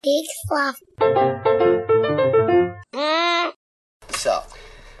Big fluff. So,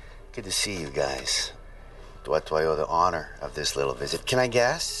 good to see you guys. To what do I owe the honor of this little visit? Can I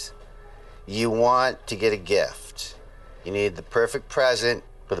guess? You want to get a gift. You need the perfect present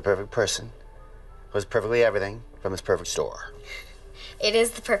for the perfect person who has perfectly everything from this perfect store. It is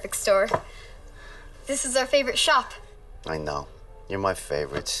the perfect store. This is our favorite shop. I know. You're my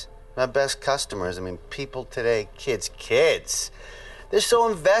favorites. My best customers. I mean, people today, kids, they're so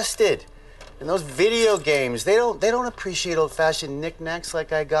invested in those video games. They don't appreciate old-fashioned knickknacks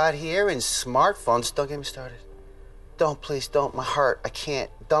like I got here, and smartphones. Don't get me started. Please don't. My heart, I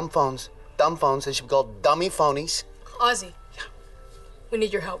can't. Dumb phones. They should be called dummy phonies. Ozzy. Yeah. We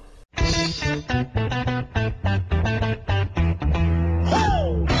need your help.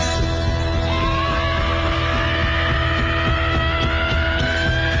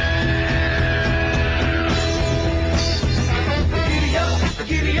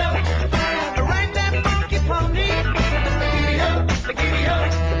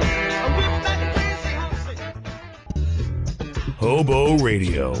 Hobo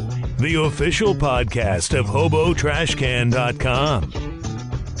Radio, the official podcast of HoboTrashCan.com.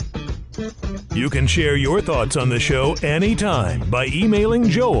 You can share your thoughts on the show anytime by emailing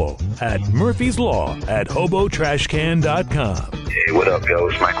Joel at murphyslaw@HoboTrashCan.com. Hey, what up, yo?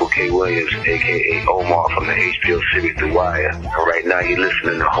 It's Michael K. Williams, a.k.a. Omar from the HBO series The Wire. And right now you're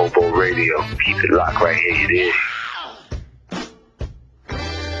listening to Hobo Radio. Keep it locked right here, you dig?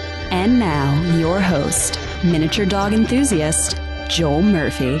 And now, your host, miniature dog enthusiast, Joel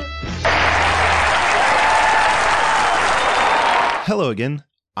Murphy. Hello again.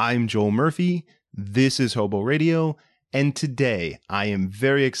 I'm Joel Murphy. This is Hobo Radio. And today I am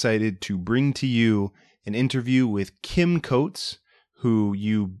very excited to bring to you an interview with Kim Coates, who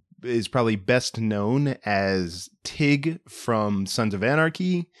is probably best known as Tig from Sons of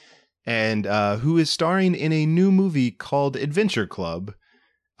Anarchy, and who is starring in a new movie called Adventure Club,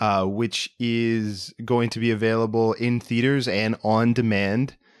 which is going to be available in theaters and on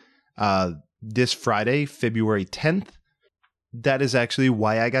demand this Friday, February 10th. That is actually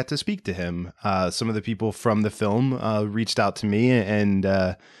why I got to speak to him. Some of the people from the film reached out to me and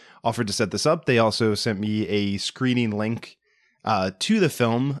offered to set this up. They also sent me a screening link to the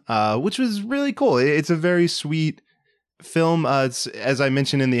film, which was really cool. It's a very sweet film. It's, as I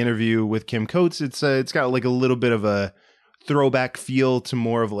mentioned in the interview with Kim Coates, it's got like a little bit of a throwback feel to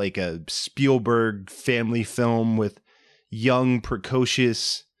more of like a Spielberg family film with young,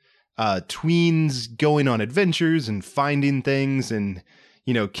 precocious tweens going on adventures and finding things. And,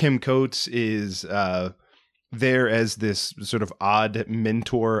 you know, Kim Coates is there as this sort of odd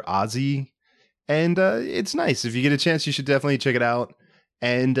mentor, Ozzy. And it's nice. If you get a chance, you should definitely check it out.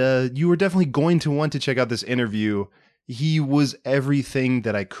 And you were definitely going to want to check out this interview. He was everything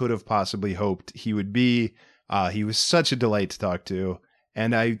that I could have possibly hoped he would be. He was such a delight to talk to,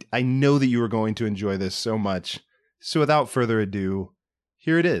 and I know that you are going to enjoy this so much. So without further ado,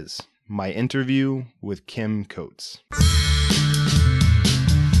 here it is, my interview with Kim Coates.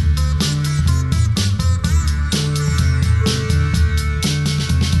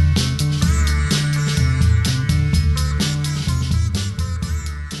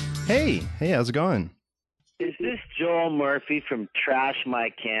 Hey, how's it going? Is this Joel Murphy from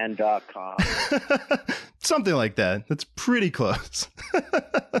TrashMyCan.com? Something like that. That's pretty close.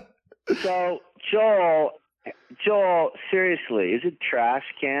 So, Joel, seriously, is it Trash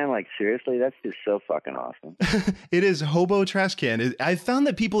Can? Like, seriously? That's just so fucking awesome. It is Hobo Trash Can. I found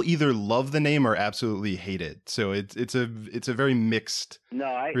that people either love the name or absolutely hate it. So it's a very mixed... No,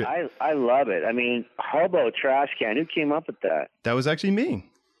 I love it. I mean, Hobo Trash Can. Who came up with that? That was actually me.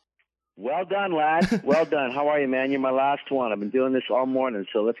 Well done, lad. Well done. How are you, man? You're my last one. I've been doing this all morning,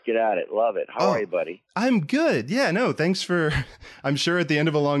 so let's get at it. Love it. How are you, buddy? I'm good. Yeah, no, thanks for... I'm sure at the end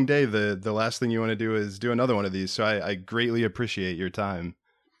of a long day, the last thing you want to do is do another one of these, so I greatly appreciate your time.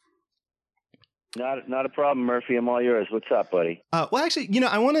 Not a problem, Murphy. I'm all yours. What's up, buddy? Well, actually,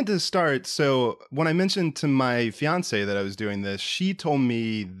 I wanted to start. So when I mentioned to my fiance that I was doing this, she told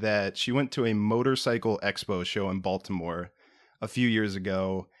me that she went to a motorcycle expo show in Baltimore a few years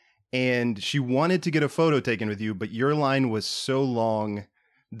ago, and she wanted to get a photo taken with you, but your line was so long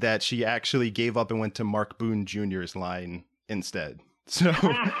that she actually gave up and went to Mark Boone Jr.'s line instead. So,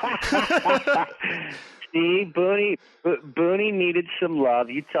 see, Booney needed some love.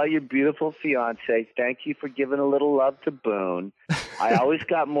 You tell your beautiful fiance, thank you for giving a little love to Boone. I always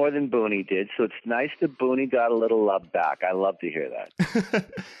got more than Booney did, so it's nice that Booney got a little love back. I love to hear that.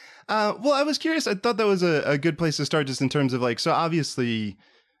 Well, I was curious. I thought that was a good place to start, just in terms of so obviously,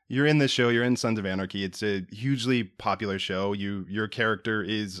 you're in this show. You're in Sons of Anarchy. It's a hugely popular show. Your character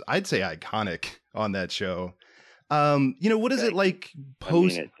is, I'd say, iconic on that show. What is it like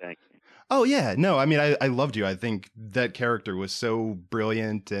post? I mean it. Thank you. Oh yeah, no, I mean, I loved you. I think that character was so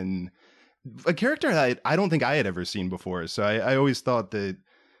brilliant and a character that I don't think I had ever seen before. So I always thought that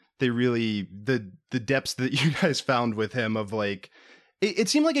they really the depths that you guys found with him of like it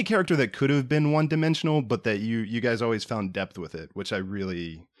seemed like a character that could have been one dimensional, but that you guys always found depth with it, which I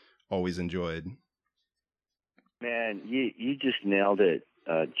really always enjoyed. Man, you just nailed it,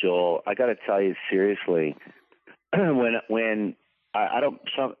 Joel. I got to tell you seriously, when I don't,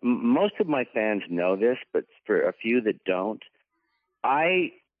 most of my fans know this, but for a few that don't,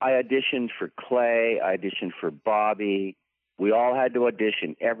 I auditioned for Clay, I auditioned for Bobby. We all had to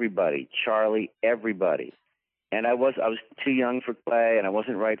audition, everybody, Charlie, everybody. And I was too young for Clay, and I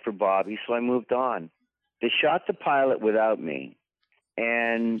wasn't right for Bobby, so I moved on. They shot the pilot without me,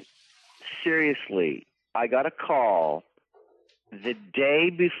 and seriously, I got a call the day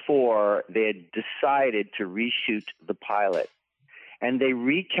before they had decided to reshoot the pilot, and they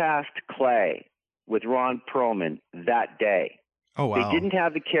recast Clay with Ron Perlman that day. Oh wow! They didn't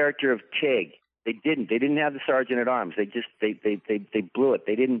have the character of Tig. They didn't have the Sergeant at Arms. They just they blew it.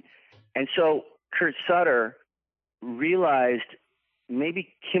 They didn't. And so Kurt Sutter realized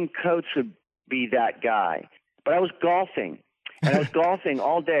maybe Kim Coates would be that guy. But I was golfing, and I was golfing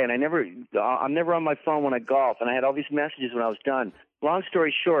all day, and I'm never on my phone when I golf, and I had all these messages when I was done. Long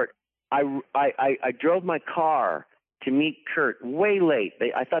story short, I drove my car to meet Kurt way late.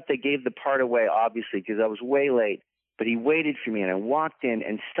 I thought they gave the part away, obviously, because I was way late. But he waited for me, and I walked in,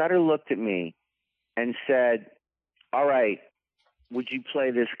 and Sutter looked at me and said, "All right, would you play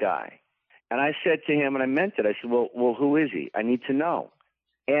this guy?" And I said to him, and I meant it, I said, well, who is he? I need to know.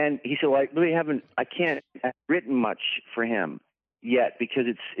 And he said, well, I can't have written much for him yet because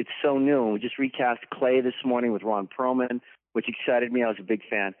it's so new. And we just recast Clay this morning with Ron Perlman, which excited me. I was a big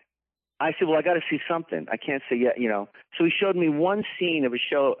fan. I said, well, I got to see something. I can't say yet, So he showed me one scene of a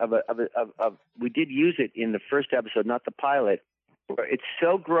show we did use it in the first episode, not the pilot. Where it's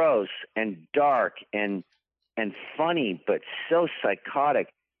so gross and dark and funny, but so psychotic.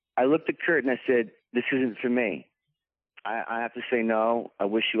 I looked at Kurt and I said, this isn't for me. I have to say no. I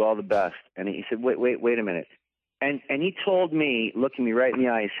wish you all the best. And he said, wait a minute. And he told me, looking me right in the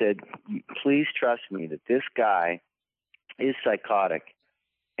eye, he said, please trust me that this guy is psychotic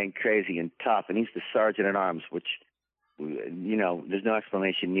and crazy and tough. And he's the Sergeant at Arms, which, there's no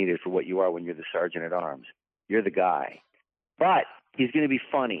explanation needed for what you are when you're the Sergeant at Arms. You're the guy. But he's going to be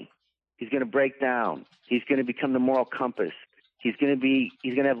funny. He's going to break down. He's going to become the moral compass. He's going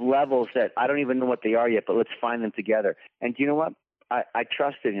to have levels that I don't even know what they are yet, but let's find them together. And do you know what? I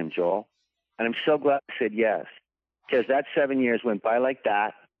trusted him, Joel. And I'm so glad I said yes. Because that 7 years went by like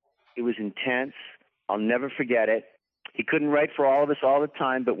that. It was intense. I'll never forget it. He couldn't write for all of us all the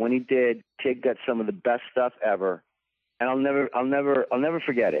time, but when he did, Tig got some of the best stuff ever. And I'll never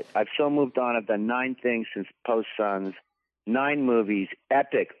forget it. I've so moved on. I've done 9 things since Post Sons, 9 movies,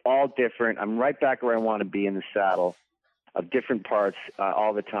 epic, all different. I'm right back where I want to be in the saddle of different parts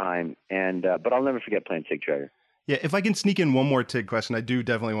all the time. And but I'll never forget playing Tig Trader. Yeah, if I can sneak in one more Tig question, I do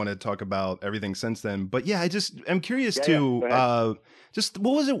definitely want to talk about everything since then. But yeah, I'm curious just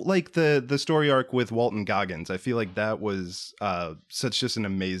what was it like the story arc with Walton Goggins? I feel like that was such just an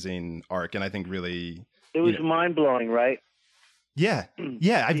amazing arc, and I think really it was mind blowing, right? Yeah,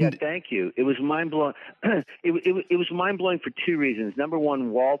 yeah. Thank you. It was mind blowing. It was mind blowing for 2 reasons. Number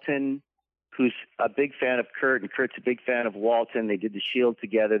one, Walton, who's a big fan of Kurt, and Kurt's a big fan of Walton. They did The Shield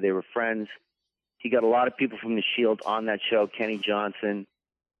together. They were friends. He got a lot of people from The Shield on that show, Kenny Johnson.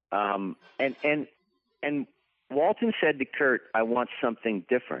 And Walton said to Kurt, I want something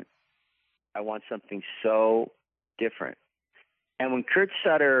different. I want something so different. And when Kurt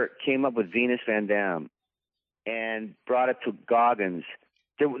Sutter came up with Venus Van Dam and brought it to Goggins,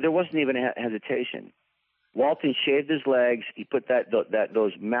 there wasn't even a hesitation. Walton shaved his legs. He put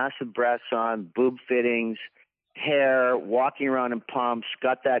those massive breasts on, boob fittings, hair, walking around in pumps,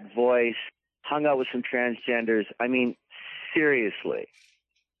 got that voice, hung out with some transgenders. I mean, seriously,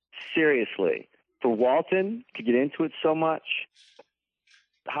 for Walton to get into it so much,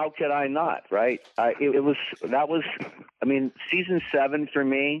 how could I not, right? Season 7 for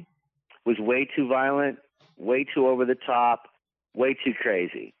me was way too violent, way too over the top, way too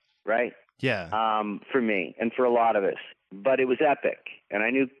crazy, right? Yeah. For me and for a lot of us, but it was epic, and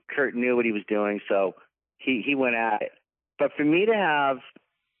I knew Kurt knew what he was doing, so he went at it. But for me to have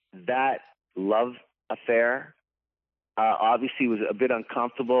that love affair, obviously was a bit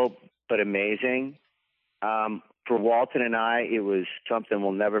uncomfortable, but amazing. for Walton and I, it was something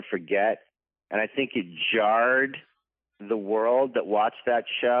we'll never forget. And I think it jarred the world that watched that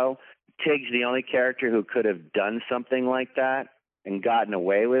show. Tig's the only character who could have done something like that and gotten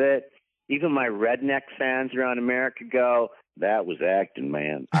away with it. Even my redneck fans around America go, that was acting,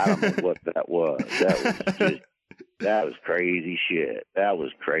 man. I don't know what that was. That was crazy shit. That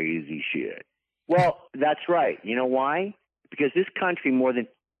was crazy shit. Well, that's right. You know why? Because this country more than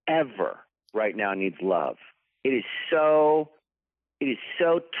ever right now needs love. It is so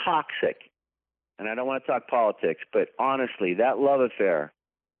toxic. And I don't want to talk politics, but honestly, that love affair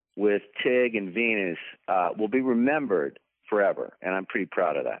with Tig and Venus will be remembered forever. And I'm pretty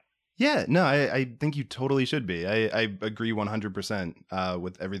proud of that. Yeah, no, I think you totally should be. I agree 100%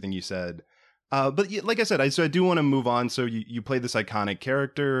 with everything you said. But like I said, I do want to move on. So you play this iconic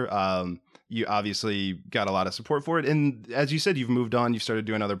character. You obviously got a lot of support for it. And as you said, you've moved on. You've started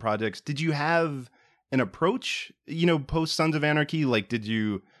doing other projects. Did you have an approach, post Sons of Anarchy? Like, did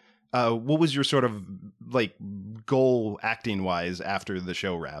you, what was your sort of like goal acting wise after the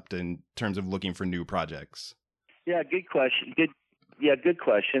show wrapped in terms of looking for new projects? Yeah, good question. Good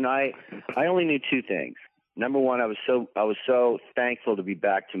question. I only knew two things. Number one, I was so thankful to be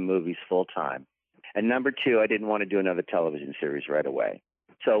back to movies full time, and number two, I didn't want to do another television series right away.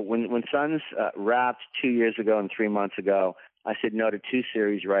 So when Sons wrapped 2 years ago and 3 months ago, I said no to 2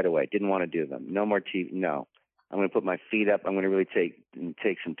 series right away. Didn't want to do them. No more TV. No, I'm going to put my feet up. I'm going to really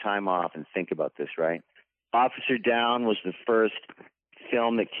take some time off and think about this. Right. Officer Down was the first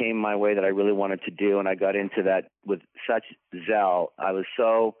film that came my way that I really wanted to do, and I got into that with such zeal. I was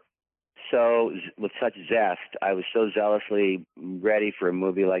so with such zest. I was so zealously ready for a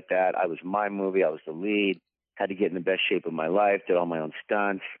movie like that. I was my movie. I was the lead. Had to get in the best shape of my life. Did all my own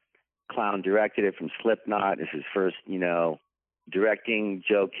stunts. Clown directed it from Slipknot. This is his first, directing.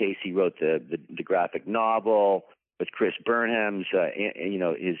 Joe Casey wrote the graphic novel with Chris Burnham's,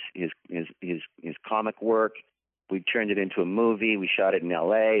 his comic work. We turned it into a movie. We shot it in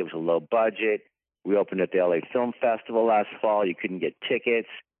L.A. It was a low budget. We opened at the L.A. Film Festival last fall. You couldn't get tickets.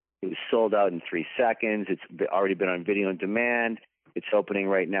 It was sold out in 3 seconds. It's already been on video on demand. It's opening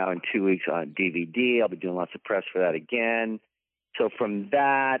right now in 2 weeks on DVD. I'll be doing lots of press for that again. So from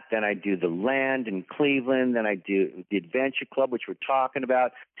that, then I do The Land in Cleveland. Then I do The Adventure Club, which we're talking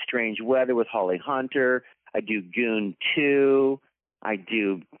about. Strange Weather with Holly Hunter. I do Goon 2. I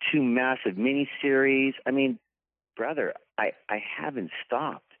do 2 massive miniseries. I mean, brother, I haven't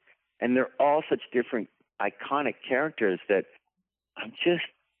stopped. And they're all such different iconic characters that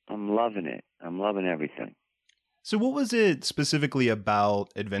I'm loving it. I'm loving everything. So what was it specifically about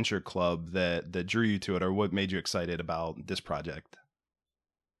Adventure Club that drew you to it, or what made you excited about this project?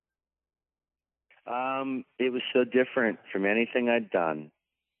 It was so different from anything I'd done.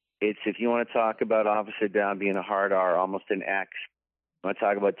 It's, if you want to talk about Officer Down being a hard R, almost an X, you want to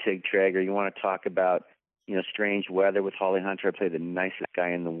talk about Tig Traeger, you want to talk about, Strange Weather with Holly Hunter. I play the nicest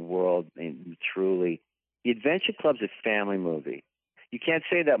guy in the world, and truly. The Adventure Club's a family movie. You can't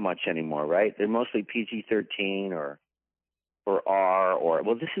say that much anymore, right? They're mostly PG-13 or R,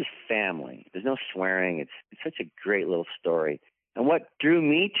 well, this is family. There's no swearing. It's such a great little story. And what drew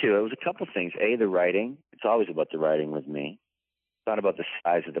me to it was a couple things. A, the writing. It's always about the writing with me. It's not about the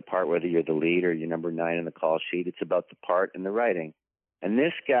size of the part, whether you're the lead or you're number 9 in the call sheet. It's about the part and the writing. And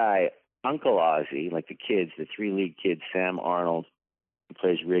this guy, Uncle Ozzy, like the kids, the 3 lead kids, Sam Arnold, who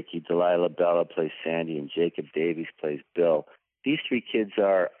plays Ricky, Delilah Bella plays Sandy, and Jacob Davies plays Bill. These 3 kids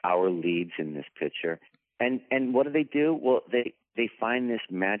are our leads in this picture. And what do? Well, they find this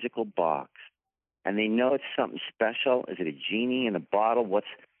magical box, and they know it's something special. Is it a genie in a bottle?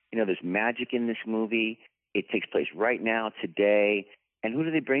 There's magic in this movie. It takes place right now, today. And who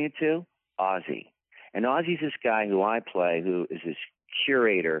do they bring it to? Ozzy. And Ozzy's this guy who I play, who is this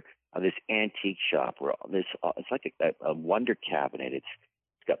curator of this antique shop where it's like a wonder cabinet. It's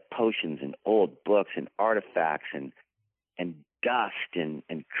got potions and old books and artifacts and dust and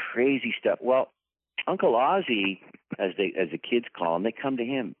crazy stuff. Well, Uncle Ozzy, as the kids call him, they come to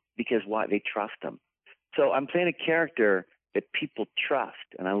him because why? They trust him. So I'm playing a character that people trust,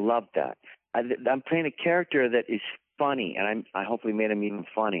 and I love that. I'm playing a character that is funny, and I hopefully made him even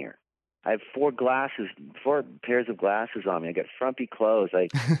funnier. I have 4 pairs of glasses on me. I got frumpy clothes.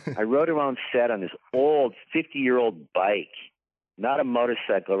 I rode around set on this old 50-year-old bike, not a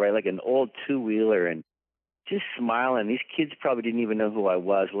motorcycle, right? Like an old 2-wheeler, and just smiling. These kids probably didn't even know who I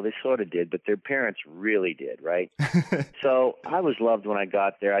was. Well, they sort of did, but their parents really did, right? So I was loved when I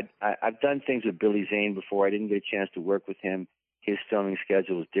got there. I've done things with Billy Zane before. I didn't get a chance to work with him. His filming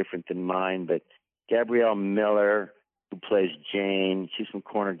schedule was different than mine, but Gabrielle Miller, who plays Jane, she's from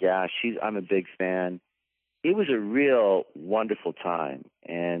Corner Gas. I'm a big fan. it was a real wonderful time.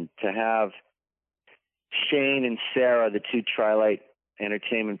 And to have Shane and Sarah, the two Trilight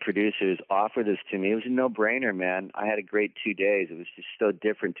Entertainment producers, offer this to me, it was a no-brainer, man. I had a great 2 days. It was just so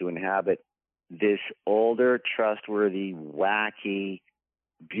different to inhabit this older, trustworthy, wacky,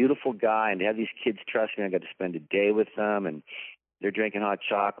 beautiful guy, and to have these kids trust me. I got to spend a day with them, and they're drinking hot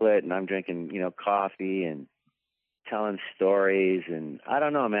chocolate, and I'm drinking, coffee and telling stories. And I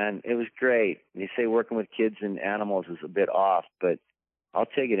don't know, man, it was great. They say working with kids and animals is a bit off, but I'll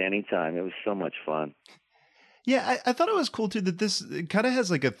take it anytime. It was so much fun. Yeah, I thought it was cool too that this kind of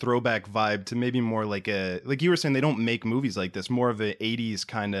has like a throwback vibe to maybe more like like you were saying, they don't make movies like this, more of a 80s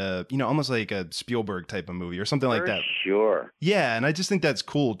kind of, almost like a Spielberg type of movie or something like that. For sure. Yeah, and I just think that's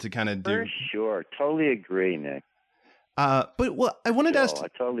cool to kind of do. For sure. Totally agree, Nick. But I wanted to ask. I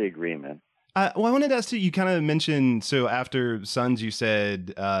totally agree, man. I wanted to ask too, you kind of mentioned, so after Sons, you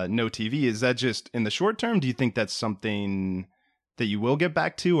said no TV. Is that just in the short term? Do you think that's something that you will get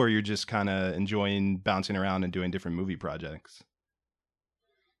back to, or you're just kind of enjoying bouncing around and doing different movie projects?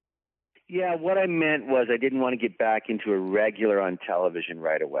 Yeah, what I meant was I didn't want to get back into a regular on television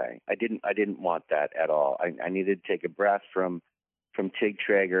right away. I didn't want that at all. I needed to take a breath from Tig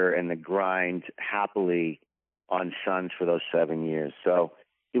Traeger and the grind happily on Sons for those 7 years. So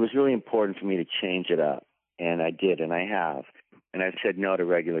it was really important for me to change it up, and I did, and I have. And I've said no to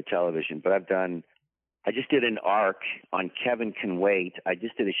regular television, but I just did an arc on Kevin Can Wait. I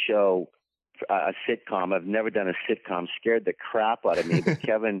just did a show, a sitcom. I've never done a sitcom. Scared the crap out of me. But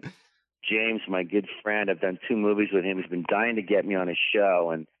Kevin James, my good friend, I've done 2 movies with him. He's been dying to get me on his show,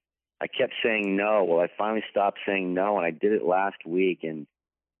 and I kept saying no. Well, I finally stopped saying no, and I did it last week. And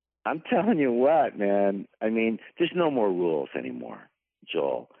I'm telling you what, man. I mean, there's no more rules anymore,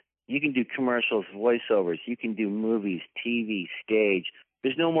 Joel. You can do commercials, voiceovers. You can do movies, TV, stage.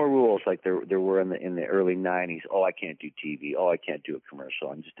 There's no more rules like there were in the early 90s. Oh, I can't do TV. Oh, I can't do a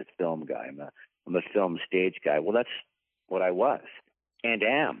commercial. I'm just a film guy. I'm a film stage guy. Well, that's what I was and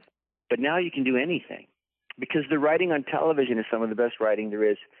am. But now you can do anything because the writing on television is some of the best writing there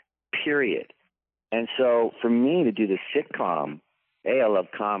is, period. And so for me to do the sitcom, A, I love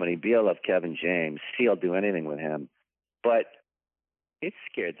comedy. B, I love Kevin James. C, I'll do anything with him. But it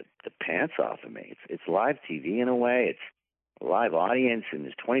scared the pants off of me. It's live TV in a way. It's a live audience, and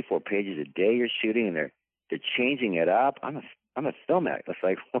there's 24 pages a day you're shooting, and they're changing it up. I'm a film actor. It's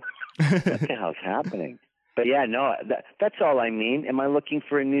like, what the hell's happening? But yeah, no, that's all I mean. Am I looking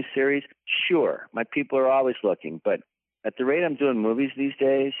for a new series? Sure. My people are always looking. But at the rate I'm doing movies these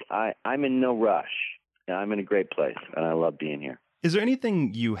days, I'm in no rush. I'm in a great place, and I love being here. Is there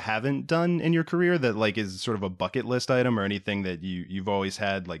anything you haven't done in your career that like is sort of a bucket list item, or anything that you've always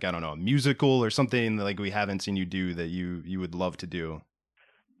had, like, I don't know, a musical or something that, like, we haven't seen you do that you would love to do?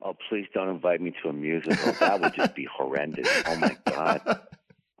 Oh, please don't invite me to a musical. That would just be horrendous. Oh my God.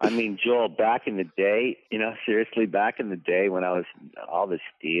 I mean, Joel, back in the day, seriously, back in the day when I was all this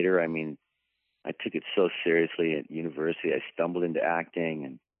theater, I mean, I took it so seriously at university. I stumbled into acting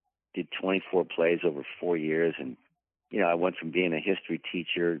and did 24 plays over 4 years. And, I went from being a history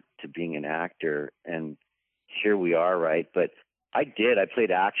teacher to being an actor. And here we are, right? But I played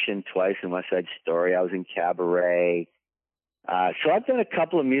action twice in West Side Story. I was in Cabaret. So I've done a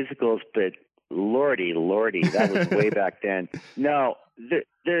couple of musicals, but lordy, that was way back then. No,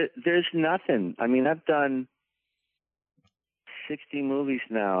 there's nothing. I mean, I've done 60 movies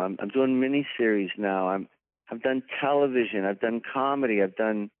now. I'm doing miniseries now. I've done television. I've done comedy. I've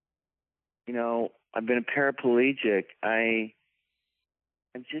done, I've been a paraplegic. I'm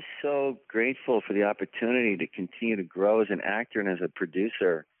just so grateful for the opportunity to continue to grow as an actor and as a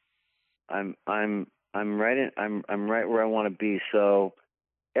producer. I'm right where I want to be. So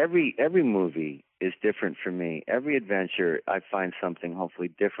every movie is different for me. Every adventure, I find something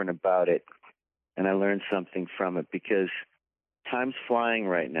hopefully different about it, and I learn something from it because time's flying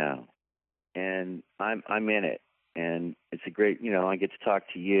right now, and I'm in it, and it's a great, I get to talk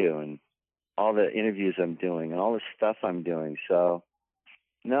to you and all the interviews I'm doing and all the stuff I'm doing. So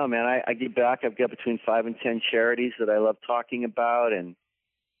no, man, I give back. I've got between 5 and 10 charities that I love talking about, and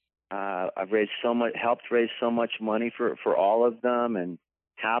I've helped raise so much money for all of them, and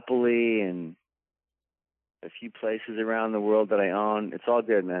happily, and a few places around the world that I own. It's all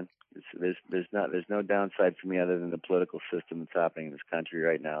good, man. There's no downside for me other than the political system that's happening in this country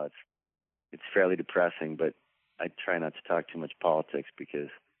right now. It's fairly depressing, but I try not to talk too much politics because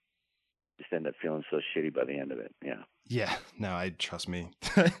I just end up feeling so shitty by the end of it. Yeah. Yeah. No, trust me.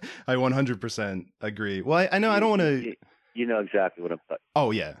 I 100% agree. Well, I know I don't want to. You know exactly what I'm talking.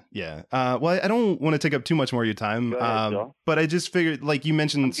 Oh, yeah. Yeah. Well, I don't want to take up too much more of your time. Go ahead, Joel. But I just figured, like you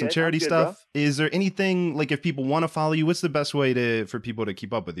mentioned some charity I'm good, stuff. Is there anything, like if people want to follow you, what's the best way for people to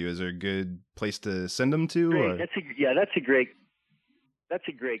keep up with you? Is there a good place to send them to? Great. Or? That's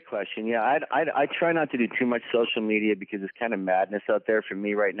a great question. Yeah, I try not to do too much social media because it's kind of madness out there for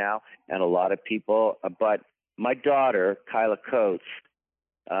me right now and a lot of people. But my daughter, Kyla Coates,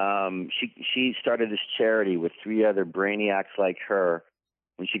 she started this charity with 3 other brainiacs like her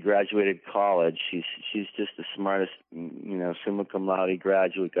when she graduated college. She's just the smartest, summa cum laude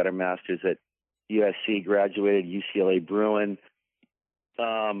graduate, got her master's at USC, graduated UCLA Bruin.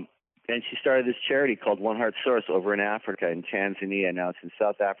 And she started this charity called One Heart Source over in Africa, in Tanzania. Now it's in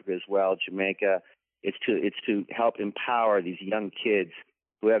South Africa as well, Jamaica. It's to help empower these young kids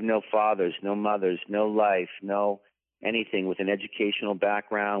who have no fathers, no mothers, no life, no anything, with an educational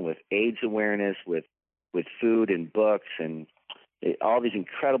background, with AIDS awareness, with food and books, and all these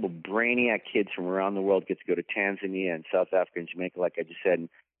incredible brainiac kids from around the world get to go to Tanzania and South Africa and Jamaica, like I just said. And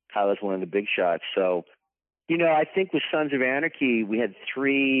Kyla's one of the big shots. So, I think with Sons of Anarchy, we had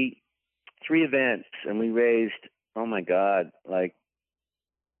three events, and we raised, oh my God, like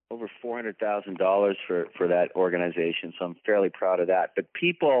over $400,000 for that organization. So I'm fairly proud of that. But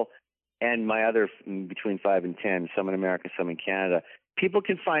people, and my other between 5 and 10, some in America, some in Canada, people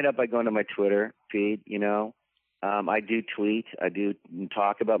can find out by going to my Twitter feed. I do tweet, I do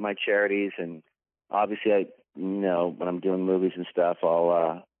talk about my charities, and obviously when I'm doing movies and stuff,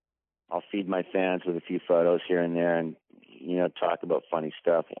 I'll feed my fans with a few photos here and there, and talk about funny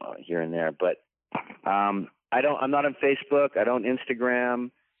stuff here and there. But I'm not on Facebook. I don't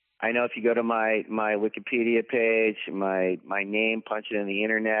Instagram. I know if you go to my Wikipedia page, my name, punch it in the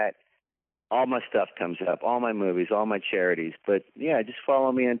internet, all my stuff comes up, all my movies, all my charities. But yeah, just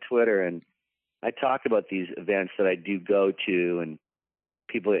follow me on Twitter, and I talk about these events that I do go to, and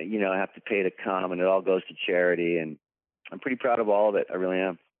people have to pay to come, and it all goes to charity, and I'm pretty proud of all of it. I really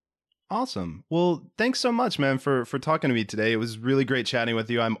am. Awesome. Well, thanks so much, man, for talking to me today. It was really great chatting with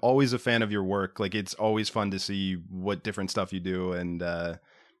you. I'm always a fan of your work. Like, it's always fun to see what different stuff you do. And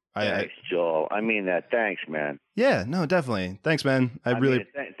thanks, Joel. I mean that. Thanks, man. Yeah, no, definitely. Thanks, man.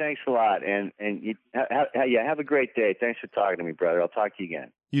 Thanks a lot. And you, have a great day. Thanks for talking to me, brother. I'll talk to you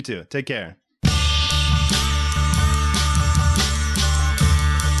again. You too. Take care.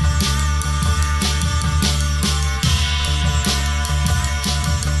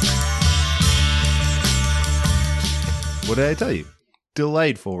 What did I tell you?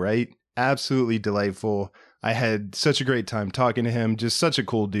 Delightful, right? Absolutely delightful. I had such a great time talking to him. Just such a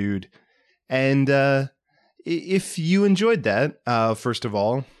cool dude. And if you enjoyed that, first of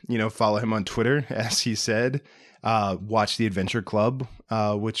all, follow him on Twitter, as he said. Watch The Adventure Club,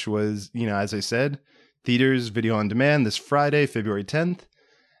 which was, as I said, theaters, video on demand this Friday, February 10th.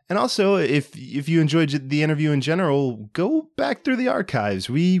 And also, if you enjoyed the interview in general, go back through the archives.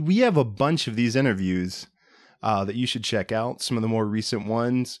 We have a bunch of these interviews that you should check out. Some of the more recent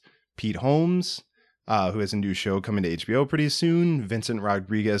ones: Pete Holmes, who has a new show coming to HBO pretty soon; Vincent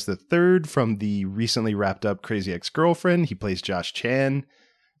Rodriguez III from the recently wrapped up Crazy Ex-Girlfriend. He plays Josh Chan.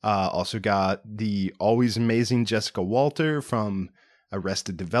 Also got the always amazing Jessica Walter from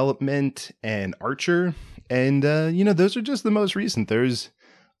Arrested Development and Archer. And, those are just the most recent. There's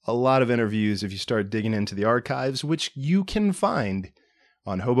a lot of interviews if you start digging into the archives, which you can find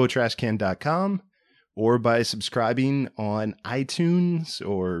on hobotrashcan.com. or by subscribing on iTunes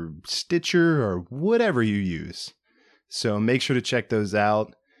or Stitcher or whatever you use. So make sure to check those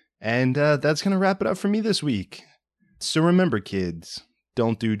out. And that's going to wrap it up for me this week. So remember, kids,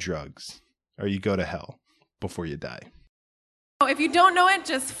 don't do drugs, or you go to hell before you die. If you don't know it,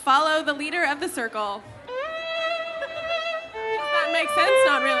 just follow the leader of the circle. Does that make sense?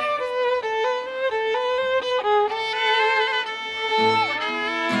 Not really.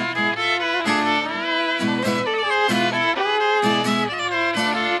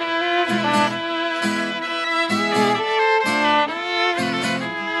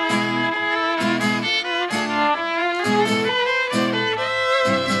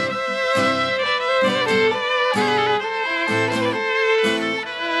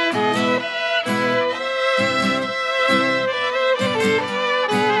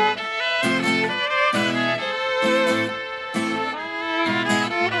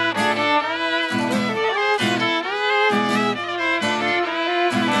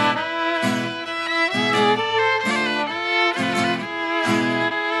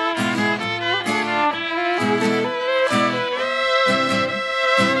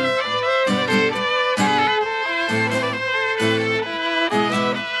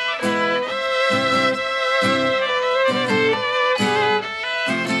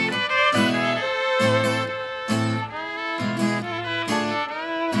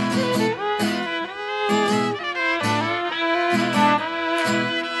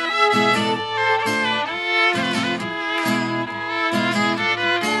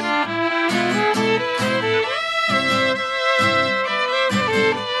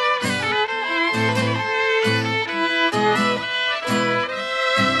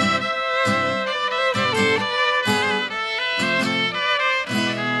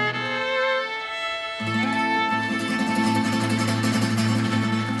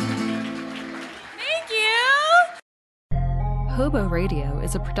 Hobo Radio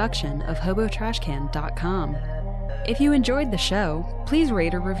is a production of HoboTrashCan.com. If you enjoyed the show, please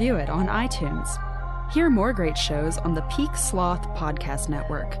rate or review it on iTunes. Hear more great shows on the Peak Sloth Podcast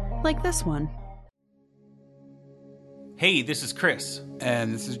Network, like this one. Hey, this is Chris.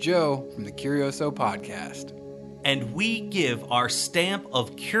 And this is Joe from the Curioso Podcast. And we give our stamp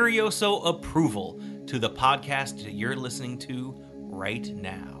of Curioso approval to the podcast that you're listening to right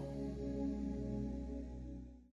now.